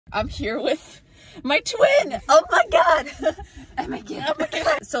I'm here with my twin. Oh my god. Oh my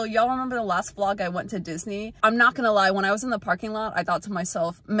god. So y'all remember the last vlog I went to Disney? I'm not gonna lie, when I was in the parking lot, I thought to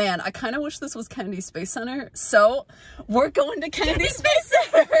myself, man, I kind of wish this was Kennedy Space Center. So we're going to Kennedy Space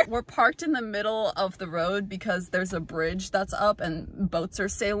Center. We're parked in the middle of the road because there's a bridge that's up and boats are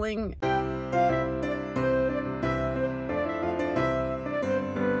sailing.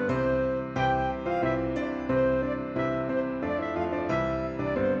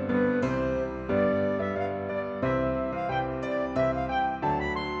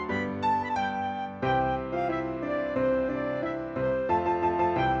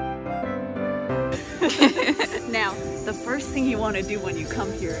 Now, the first thing you want to do when you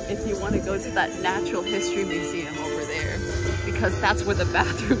come here is you want to go to that Natural History Museum over there, because that's where the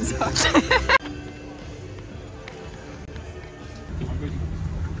bathrooms are.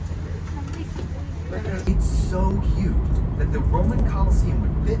 It's so huge that the Roman Colosseum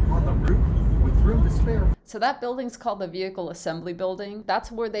would fit on the roof with room to spare. So that building's called the Vehicle Assembly Building. That's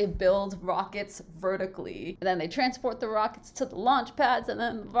where they build rockets vertically. And then they transport the rockets to the launch pads and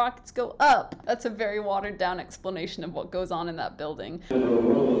then the rockets go up. That's a very watered down explanation of what goes on in that building.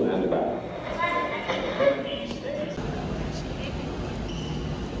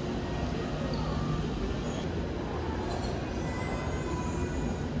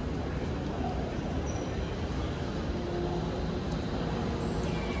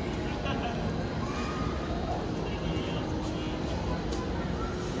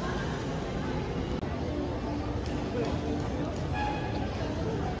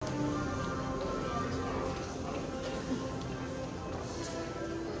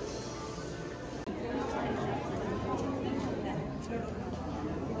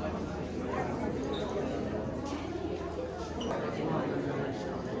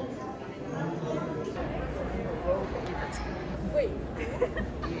 Wait.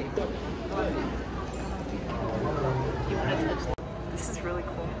 You want to touch this? This is really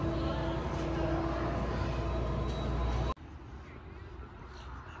cool.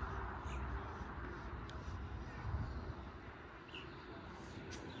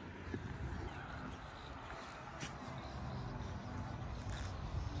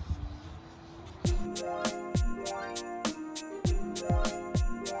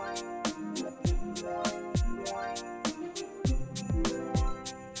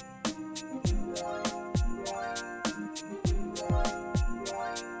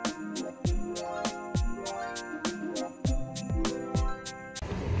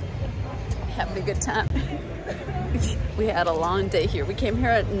 Having a good time. We had a long day here. We came here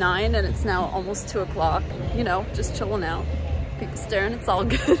at 9 and it's now almost 2 o'clock. You know, just chilling out. People staring, it's all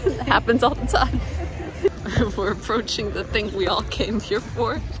good. It happens all the time. We're approaching the thing we all came here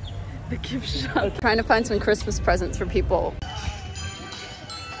for. The gift shop. Trying to find some Christmas presents for people.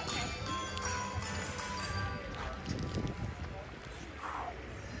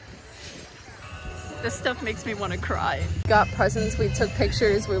 This stuff makes me want to cry. Got presents, we took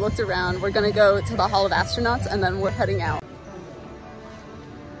pictures, we looked around. We're gonna go to the Hall of Astronauts and then we're heading out.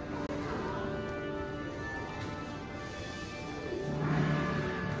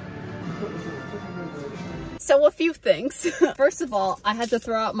 So a few things. First of all, I had to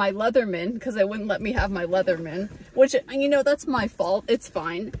throw out my Leatherman because they wouldn't let me have my Leatherman, which, you know, that's my fault. It's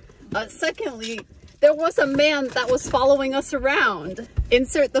fine. Secondly, there was a man that was following us around.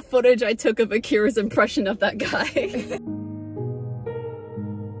 Insert the footage I took of Akira's impression of that guy.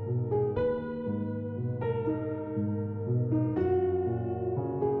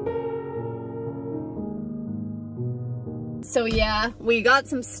 So yeah, we got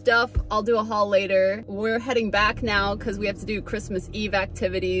some stuff. I'll do a haul later. We're heading back now because we have to do Christmas Eve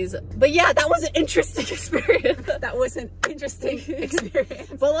activities. But yeah, that was an interesting experience. That was an interesting experience.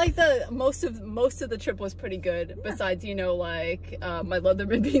 But like most of the trip was pretty good. Yeah. Besides, you know, like my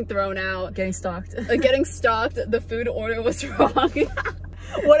Leatherman being thrown out. Getting stalked. Getting stalked. The food order was wrong.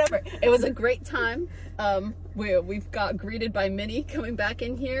 Whatever. It was a great time. We've got greeted by Minnie coming back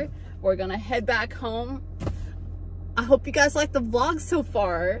in here. We're gonna head back home. I hope you guys like the vlog so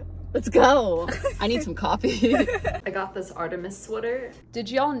far. Let's go. I need some coffee. I got this Artemis sweater.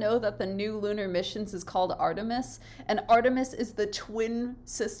 Did y'all know that the new lunar missions is called Artemis? And Artemis is the twin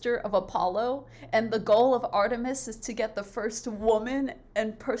sister of Apollo. And the goal of Artemis is to get the first woman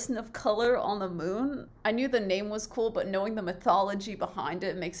and person of color on the moon. I knew the name was cool, but knowing the mythology behind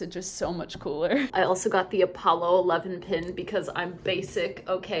it makes it just so much cooler. I also got the Apollo 11 pin because I'm basic.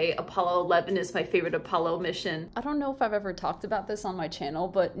 Okay, Apollo 11 is my favorite Apollo mission. I don't know if I've ever talked about this on my channel,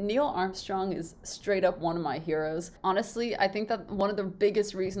 but Neil Neil Armstrong is straight up one of my heroes. Honestly, I think that one of the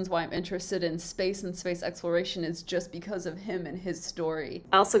biggest reasons why I'm interested in space and space exploration is just because of him and his story.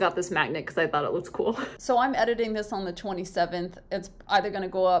 I also got this magnet because I thought it looked cool. So I'm editing this on the 27th. It's either gonna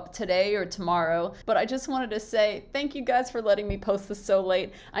go up today or tomorrow, but I just wanted to say thank you guys for letting me post this so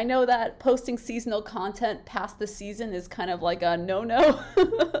late. I know that posting seasonal content past the season is kind of like a no-no.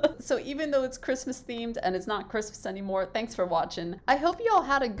 So even though it's Christmas themed and it's not Christmas anymore, thanks for watching. I hope you all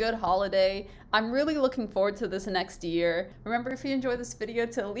had a good holiday. I'm really looking forward to this next year. Remember, if you enjoyed this video,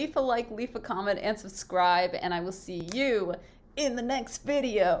 to leave a like, leave a comment, and subscribe, and I will see you in the next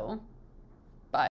video.